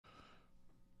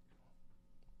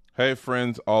Hey,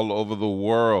 friends all over the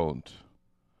world.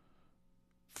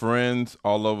 Friends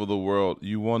all over the world.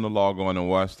 You want to log on and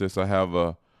watch this. I have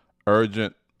a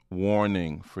urgent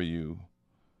warning for you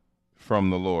from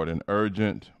the Lord. An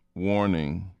urgent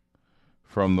warning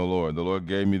from the Lord. The Lord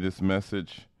gave me this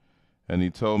message and he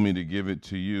told me to give it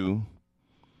to you.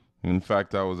 In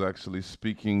fact, I was actually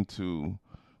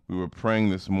we were praying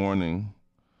this morning,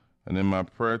 and in my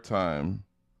prayer time,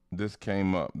 this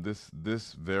came up. This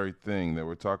very thing that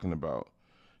we're talking about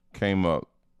came up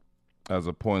as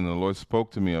a point, and the Lord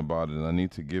spoke to me about it, and I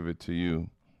need to give it to you.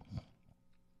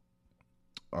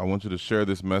 I want you to share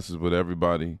this message with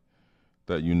everybody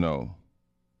that you know.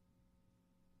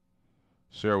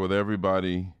 Share with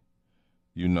everybody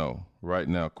you know right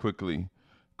now. Quickly,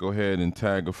 go ahead and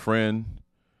tag a friend.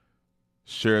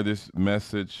 Share this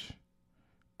message.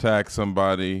 Tag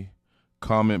somebody.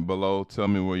 Comment below. Tell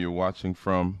me where you're watching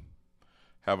from.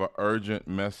 Have an urgent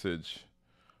message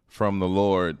from the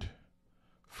Lord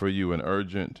for you, an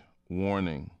urgent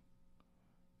warning.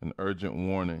 An urgent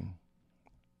warning.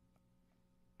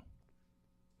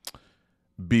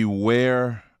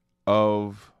 Beware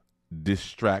of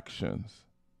distractions.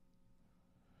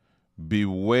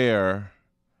 Beware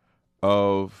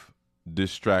of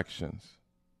distractions.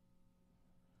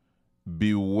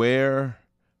 Beware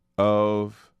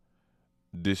of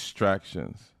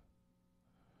distractions.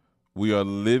 We are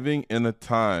living in a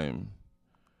time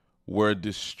where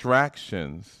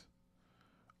distractions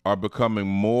are becoming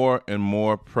more and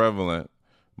more prevalent,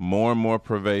 more and more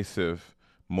pervasive,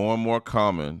 more and more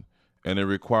common, and it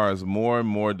requires more and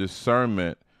more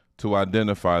discernment to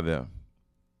identify them.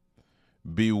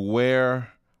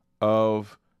 Beware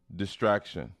of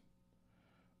distraction.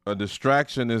 A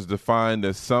distraction is defined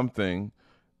as something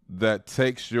that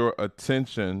takes your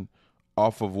attention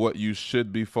off of what you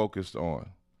should be focused on.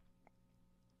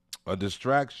 A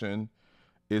distraction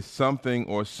is something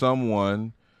or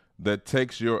someone that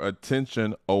takes your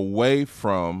attention away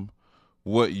from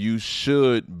what you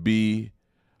should be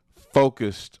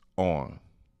focused on.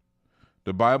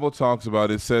 The Bible talks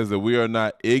about, it says that we are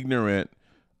not ignorant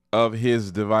of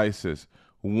his devices.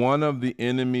 One of the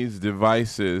enemy's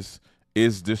devices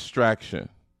is distraction.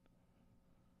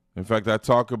 In fact, I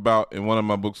talk about in one of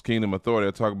my books, Kingdom Authority,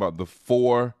 I talk about the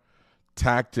 4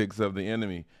 tactics of the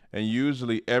enemy. And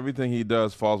usually everything he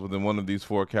does falls within one of these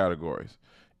 4 categories.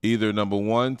 Either number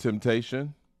 1,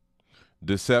 temptation,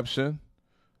 deception,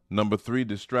 number 3,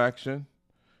 distraction,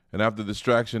 and after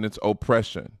distraction, it's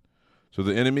oppression. So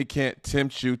the enemy can't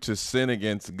tempt you to sin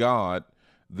against God.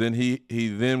 Then he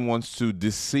then wants to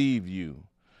deceive you,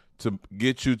 to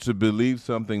get you to believe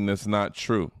something that's not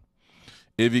true.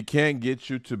 If he can't get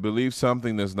you to believe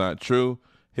something that's not true,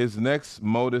 his next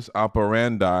modus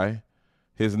operandi,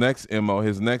 his next MO,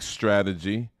 his next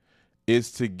strategy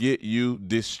is to get you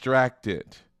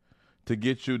distracted, to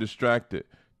get you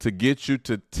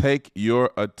to take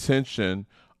your attention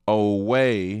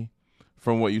away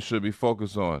from what you should be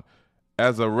focused on.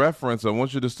 As a reference, I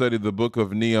want you to study the book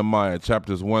of Nehemiah,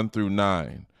 chapters 1 through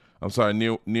 9. I'm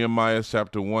sorry, Nehemiah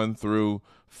chapter 1 through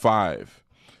 5.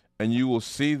 And you will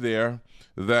see there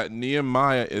that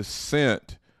Nehemiah is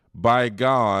sent by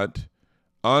God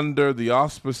under the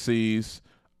auspices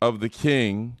of the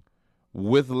king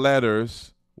with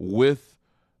letters, with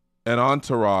an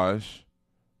entourage,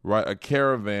 right, a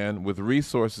caravan with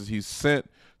resources. He's sent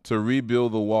to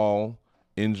rebuild the wall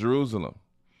in Jerusalem.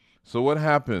 So what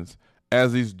happens?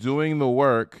 As he's doing the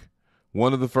work,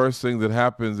 one of the first things that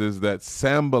happens is that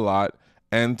Sanballat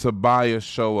and Tobiah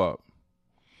show up.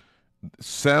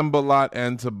 Sanballat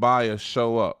and Tobiah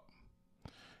show up.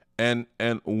 And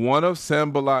one of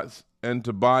Sanballat's and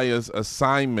Tobiah's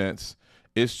assignments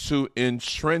is to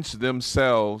entrench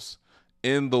themselves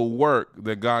in the work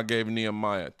that God gave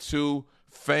Nehemiah, to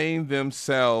feign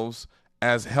themselves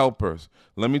as helpers.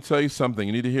 Let me tell you something.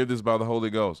 You need to hear this by the Holy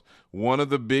Ghost. One of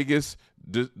the biggest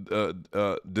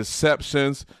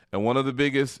deceptions and one of the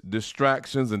biggest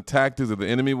distractions and tactics that the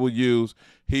enemy will use,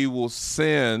 he will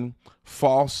send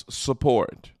false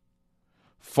support.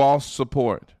 False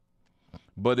support.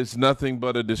 But it's nothing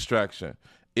but a distraction.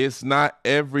 It's not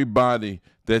everybody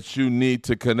that you need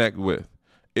to connect with.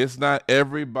 It's not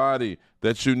everybody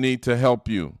that you need to help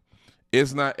you.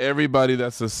 It's not everybody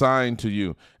that's assigned to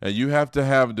you. And you have to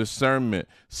have discernment.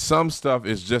 Some stuff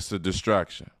is just a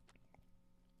distraction.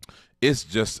 It's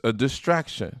just a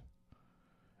distraction.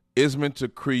 It's meant to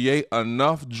create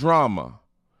enough drama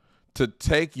to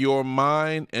take your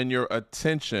mind and your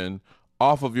attention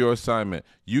off of your assignment.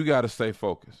 You got to stay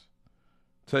focused.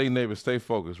 Tell your neighbor, stay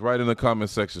focused. Right in the comment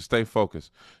section, stay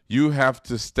focused. You have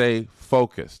to stay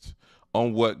focused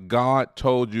on what God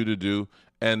told you to do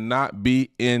and not be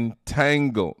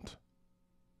entangled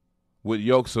with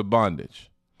yokes of bondage.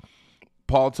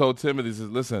 Paul told Timothy, he says,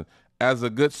 listen, as a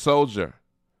good soldier,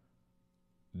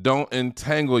 don't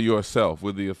entangle yourself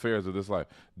with the affairs of this life.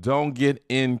 Don't get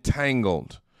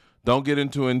entangled. Don't get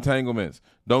into entanglements.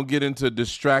 Don't get into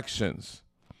distractions.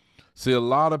 See, a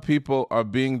lot of people are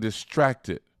being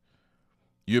distracted.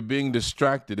 You're being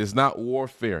distracted. It's not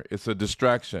warfare. It's a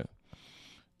distraction.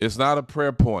 It's not a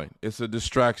prayer point. It's a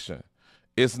distraction.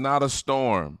 It's not a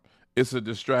storm. It's a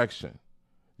distraction.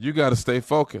 You got to stay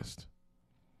focused.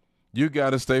 You got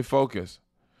to stay focused.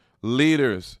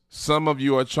 Leaders, some of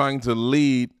you are trying to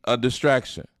lead a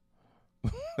distraction.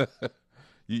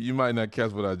 You might not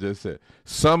catch what I just said.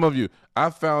 Some of you, I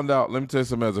found out, let me tell you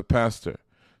something as a pastor.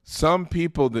 Some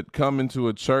people that come into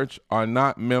a church are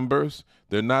not members.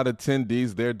 They're not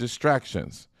attendees. They're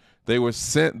distractions. They were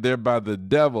sent there by the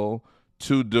devil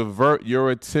to divert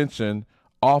your attention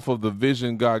off of the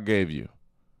vision God gave you.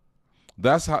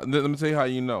 That's how. Let me tell you how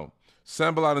you know.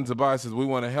 Sanballat and Tobiah says, we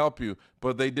want to help you,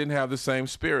 but they didn't have the same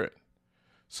spirit.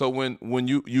 So when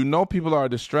you know people are a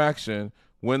distraction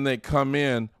when they come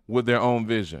in with their own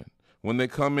vision, when they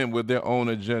come in with their own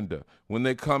agenda, when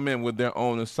they come in with their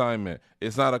own assignment.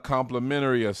 It's not a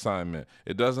complementary assignment.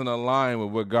 It doesn't align with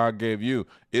what God gave you.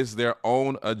 It's their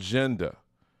own agenda.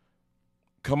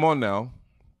 Come on now.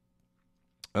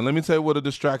 And let me tell you what a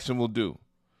distraction will do.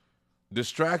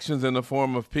 Distractions in the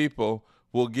form of people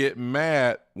will get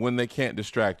mad when they can't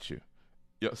distract you.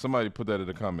 Yeah, somebody put that in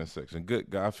the comment section. Good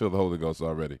God, I feel the Holy Ghost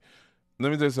already.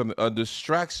 Let me tell you something. A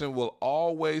distraction will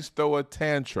always throw a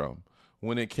tantrum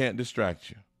when it can't distract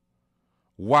you.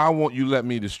 Why won't you let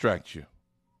me distract you?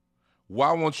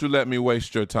 Why won't you let me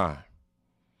waste your time?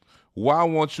 Why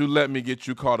won't you let me get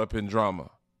you caught up in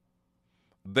drama?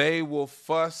 They will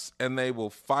fuss and they will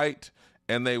fight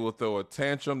and they will throw a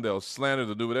tantrum. They'll slander.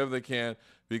 They'll do whatever they can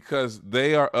because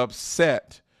they are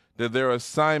upset that their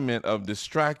assignment of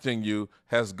distracting you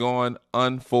has gone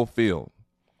unfulfilled.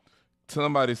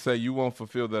 Somebody say, you won't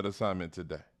fulfill that assignment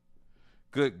today.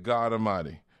 Good God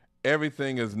Almighty.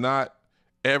 Everything is not,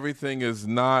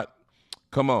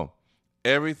 come on.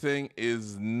 Everything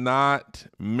is not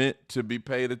meant to be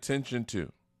paid attention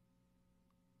to.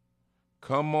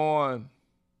 Come on.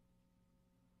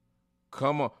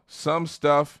 Come on. Some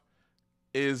stuff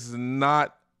is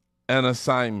not an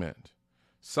assignment.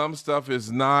 Some stuff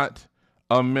is not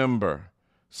a member.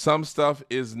 Some stuff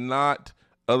is not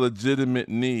a legitimate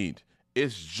need.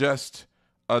 It's just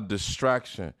a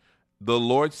distraction. The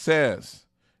Lord says,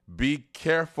 be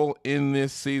careful in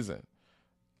this season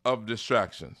of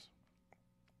distractions.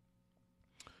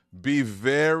 Be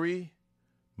very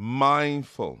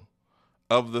mindful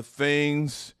of the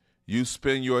things you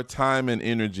spend your time and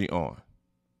energy on.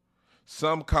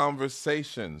 Some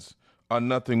conversations are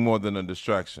nothing more than a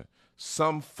distraction.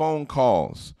 Some phone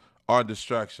calls are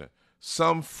distraction.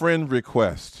 Some friend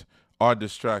requests are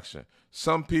distraction.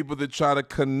 Some people that try to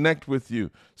connect with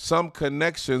you. Some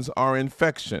connections are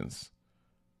infections.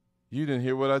 You didn't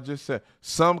hear what I just said.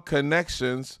 Some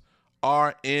connections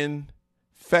are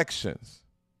infections.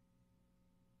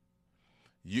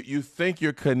 You think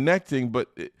you're connecting, but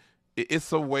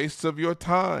it's a waste of your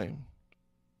time.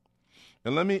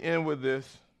 And let me end with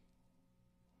this.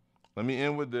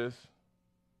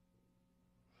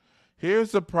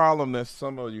 Here's the problem that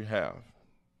some of you have.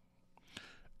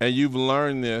 And you've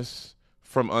learned this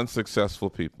from unsuccessful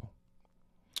people.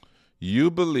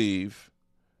 You believe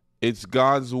it's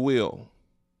God's will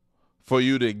for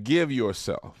you to give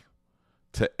yourself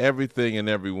to everything and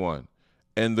everyone.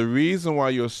 And the reason why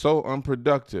you're so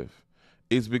unproductive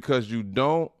is because you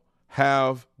don't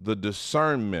have the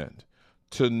discernment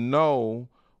to know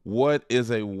what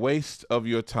is a waste of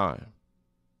your time.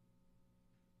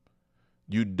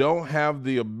 You don't have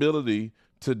the ability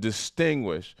to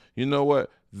distinguish, you know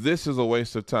what, this is a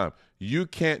waste of time. You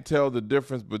can't tell the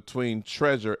difference between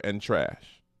treasure and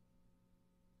trash.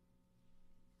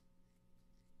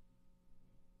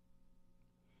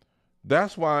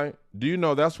 That's why, do you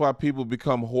know that's why people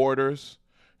become hoarders?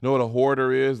 You know what a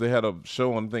hoarder is? They had a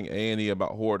show on, I think, A&E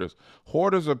about hoarders.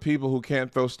 Hoarders are people who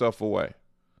can't throw stuff away.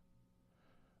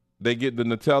 They get the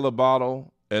Nutella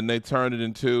bottle and they turn it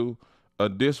into a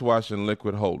dishwashing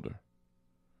liquid holder.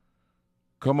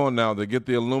 Come on now, they get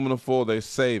the aluminum foil, they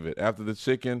save it. After the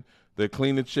chicken, they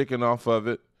clean the chicken off of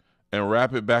it and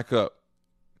wrap it back up.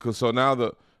 So now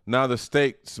the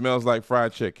steak smells like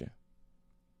fried chicken.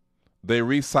 They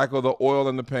recycle the oil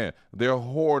in the pan. They're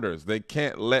hoarders. They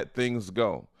can't let things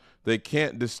go. They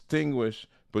can't distinguish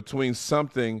between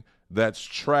something that's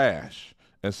trash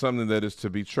and something that is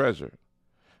to be treasured.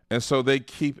 And so they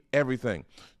keep everything.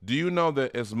 Do you know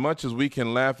that as much as we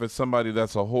can laugh at somebody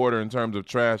that's a hoarder in terms of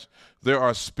trash, there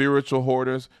are spiritual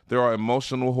hoarders, there are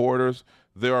emotional hoarders,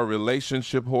 there are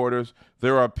relationship hoarders,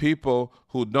 there are people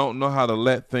who don't know how to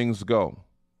let things go.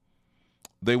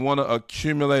 They want to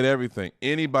accumulate everything.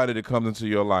 Anybody that comes into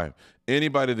your life,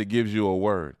 anybody that gives you a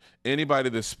word, anybody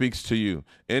that speaks to you,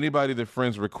 anybody that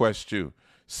friends request you.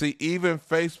 See, even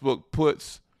Facebook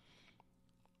puts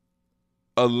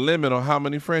a limit on how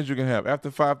many friends you can have.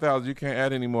 After 5,000, you can't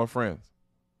add any more friends.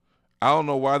 I don't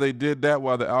know why they did that,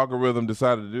 why the algorithm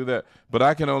decided to do that, but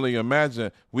I can only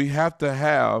imagine we have to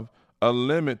have a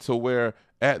limit to where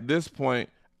at this point,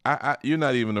 you're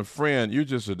not even a friend, you're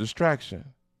just a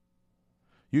distraction.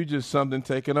 You're just something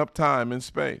taking up time and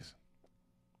space.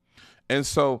 And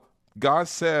so God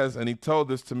says, and he told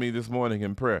this to me this morning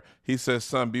in prayer, he says,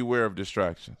 son, beware of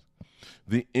distractions.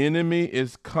 The enemy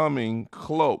is coming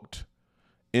cloaked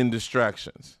in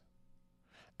distractions.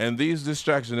 And these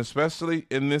distractions, especially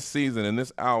in this season, in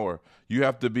this hour, you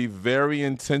have to be very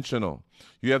intentional.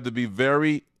 You have to be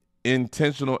very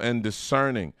intentional and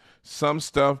discerning. Some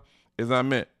stuff is not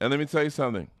meant. And let me tell you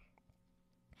something.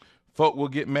 Folk will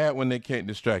get mad when they can't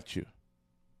distract you.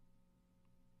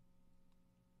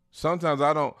 Sometimes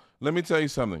let me tell you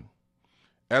something.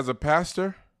 As a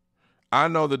pastor, I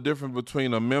know the difference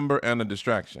between a member and a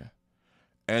distraction.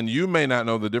 And you may not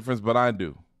know the difference, but I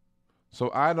do. So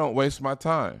I don't waste my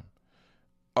time.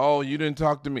 Oh, you didn't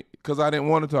talk to me because I didn't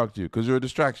want to talk to you because you're a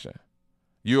distraction.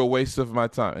 You're a waste of my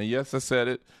time. And yes, I said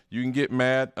it. You can get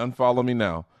mad, unfollow me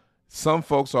now. Some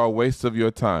folks are a waste of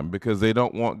your time because they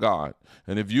don't want God.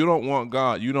 And if you don't want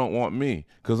God, you don't want me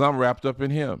because I'm wrapped up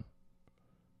in him.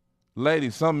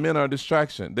 Ladies, some men are a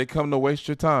distraction. They come to waste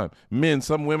your time. Men,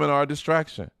 some women are a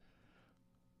distraction.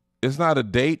 It's not a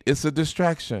date. It's a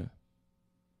distraction.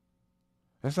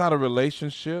 It's not a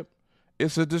relationship.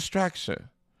 It's a distraction.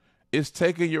 It's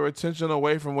taking your attention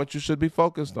away from what you should be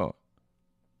focused on.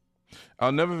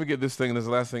 I'll never forget this thing, and this is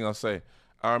the last thing I'll say.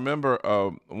 I remember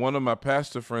one of my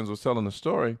pastor friends was telling a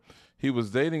story. He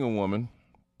was dating a woman,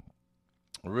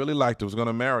 really liked her, was going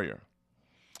to marry her.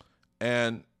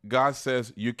 And God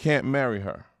says, you can't marry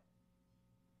her.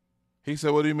 He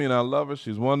said, what do you mean? I love her.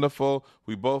 She's wonderful.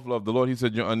 We both love the Lord. He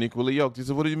said, you're unequally yoked. He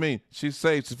said, what do you mean? She's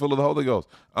saved. She's full of the Holy Ghost.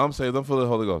 I'm saved. I'm full of the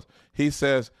Holy Ghost. He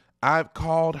says, I've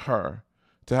called her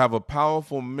to have a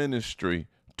powerful ministry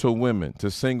to women, to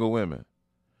single women.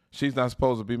 She's not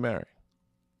supposed to be married.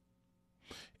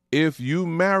 If you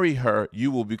marry her,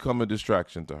 you will become a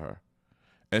distraction to her.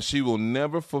 And she will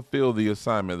never fulfill the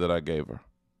assignment that I gave her.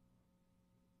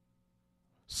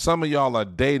 Some of y'all are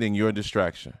dating your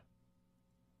distraction.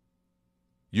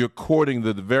 You're courting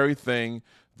the very thing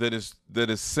that is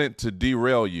sent to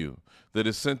derail you, that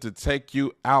is sent to take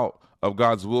you out of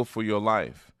God's will for your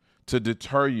life, to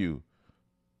deter you,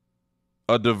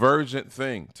 a divergent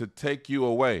thing, to take you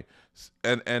away.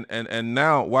 And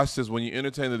now, watch this, when you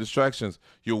entertain the distractions,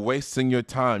 you're wasting your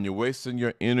time, you're wasting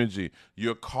your energy,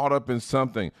 you're caught up in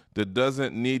something that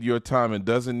doesn't need your time and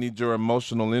doesn't need your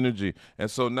emotional energy. And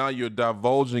so now you're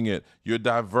divulging it, you're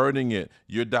diverting it,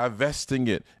 you're divesting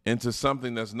it into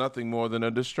something that's nothing more than a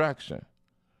distraction.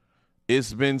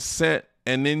 It's been set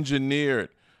and engineered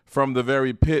from the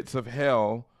very pits of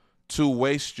hell to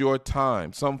waste your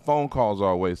time. Some phone calls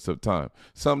are a waste of time.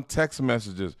 Some text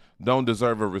messages don't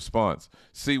deserve a response.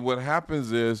 See, what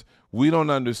happens is we don't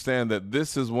understand that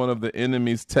this is one of the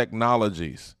enemy's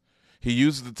technologies. He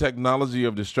uses the technology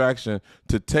of distraction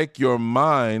to take your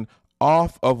mind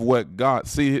off of what God.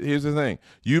 See, here's the thing.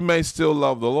 You may still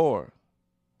love the Lord.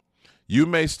 You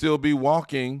may still be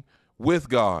walking with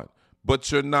God,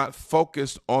 but you're not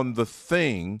focused on the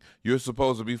thing you're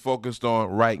supposed to be focused on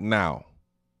right now.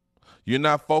 You're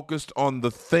not focused on the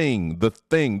thing.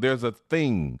 There's a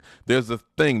thing.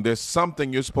 There's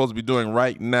something you're supposed to be doing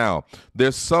right now.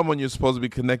 There's someone you're supposed to be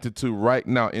connected to right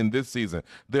now in this season.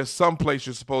 There's some place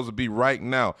you're supposed to be right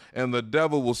now. And the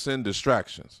devil will send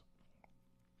distractions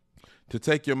to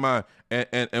take your mind.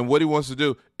 And what he wants to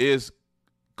do is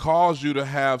cause you to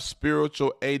have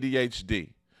spiritual ADHD.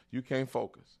 You can't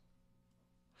focus.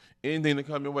 Anything to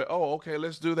come your way. Oh, okay,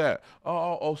 let's do that.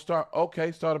 Start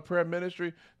a prayer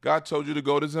ministry. God told you to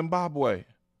go to Zimbabwe.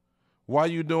 Why are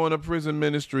you doing a prison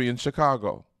ministry in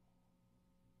Chicago?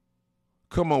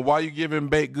 Come on, why are you giving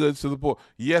baked goods to the poor?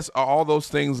 Yes, are all those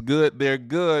things good? They're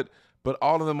good, but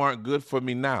all of them aren't good for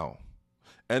me now.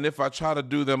 And if I try to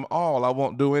do them all, I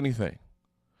won't do anything.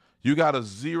 You got to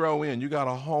zero in. You got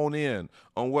to hone in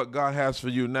on what God has for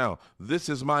you now. This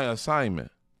is my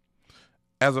assignment.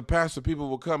 As a pastor, people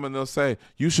will come and they'll say,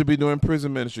 you should be doing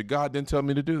prison ministry. God didn't tell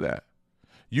me to do that.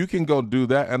 You can go do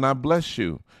that, and I bless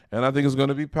you. And I think it's going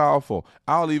to be powerful.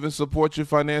 I'll even support you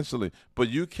financially. But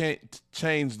you can't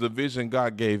change the vision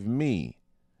God gave me.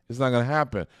 It's not going to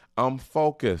happen. I'm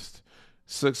focused.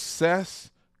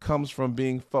 Success comes from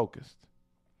being focused.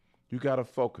 You got to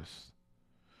focus.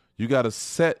 You got to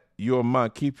set your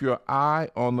mind. Keep your eye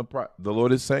on the prize. The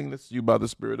Lord is saying this to you by the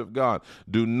Spirit of God.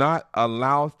 Do not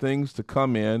allow things to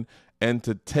come in and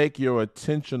to take your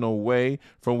attention away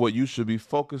from what you should be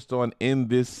focused on in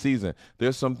this season.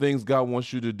 There's some things God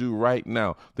wants you to do right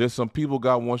now. There's some people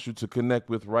God wants you to connect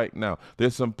with right now.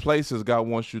 There's some places God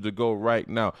wants you to go right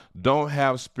now. Don't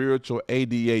have spiritual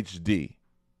ADHD.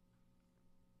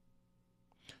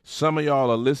 Some of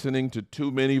y'all are listening to too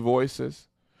many voices.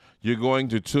 You're going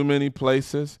to too many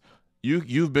places.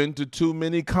 You've been to too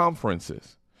many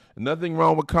conferences. Nothing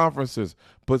wrong with conferences,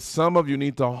 but some of you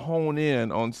need to hone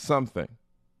in on something.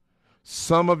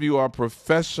 Some of you are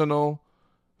professional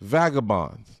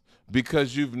vagabonds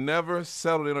because you've never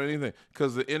settled in on anything,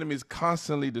 because the enemy's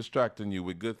constantly distracting you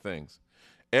with good things.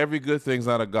 Every good thing's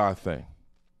not a God thing.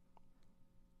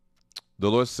 The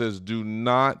Lord says, do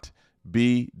not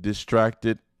be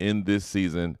distracted in this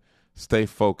season. Stay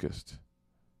focused.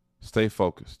 Stay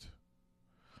focused.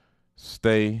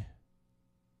 Stay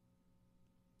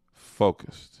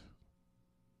focused.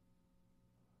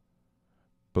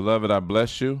 Beloved, I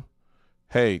bless you.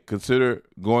 Hey, consider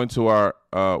going to our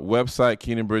website,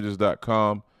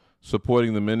 KynanBridges.com,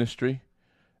 supporting the ministry,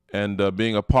 and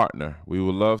being a partner. We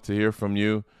would love to hear from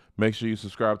you. Make sure you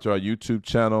subscribe to our YouTube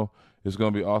channel. It's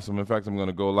going to be awesome. In fact, I'm going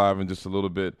to go live in just a little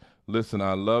bit. Listen,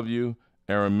 I love you.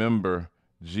 And remember,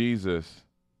 Jesus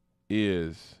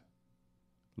is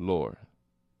Lord.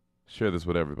 Share this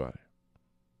with everybody.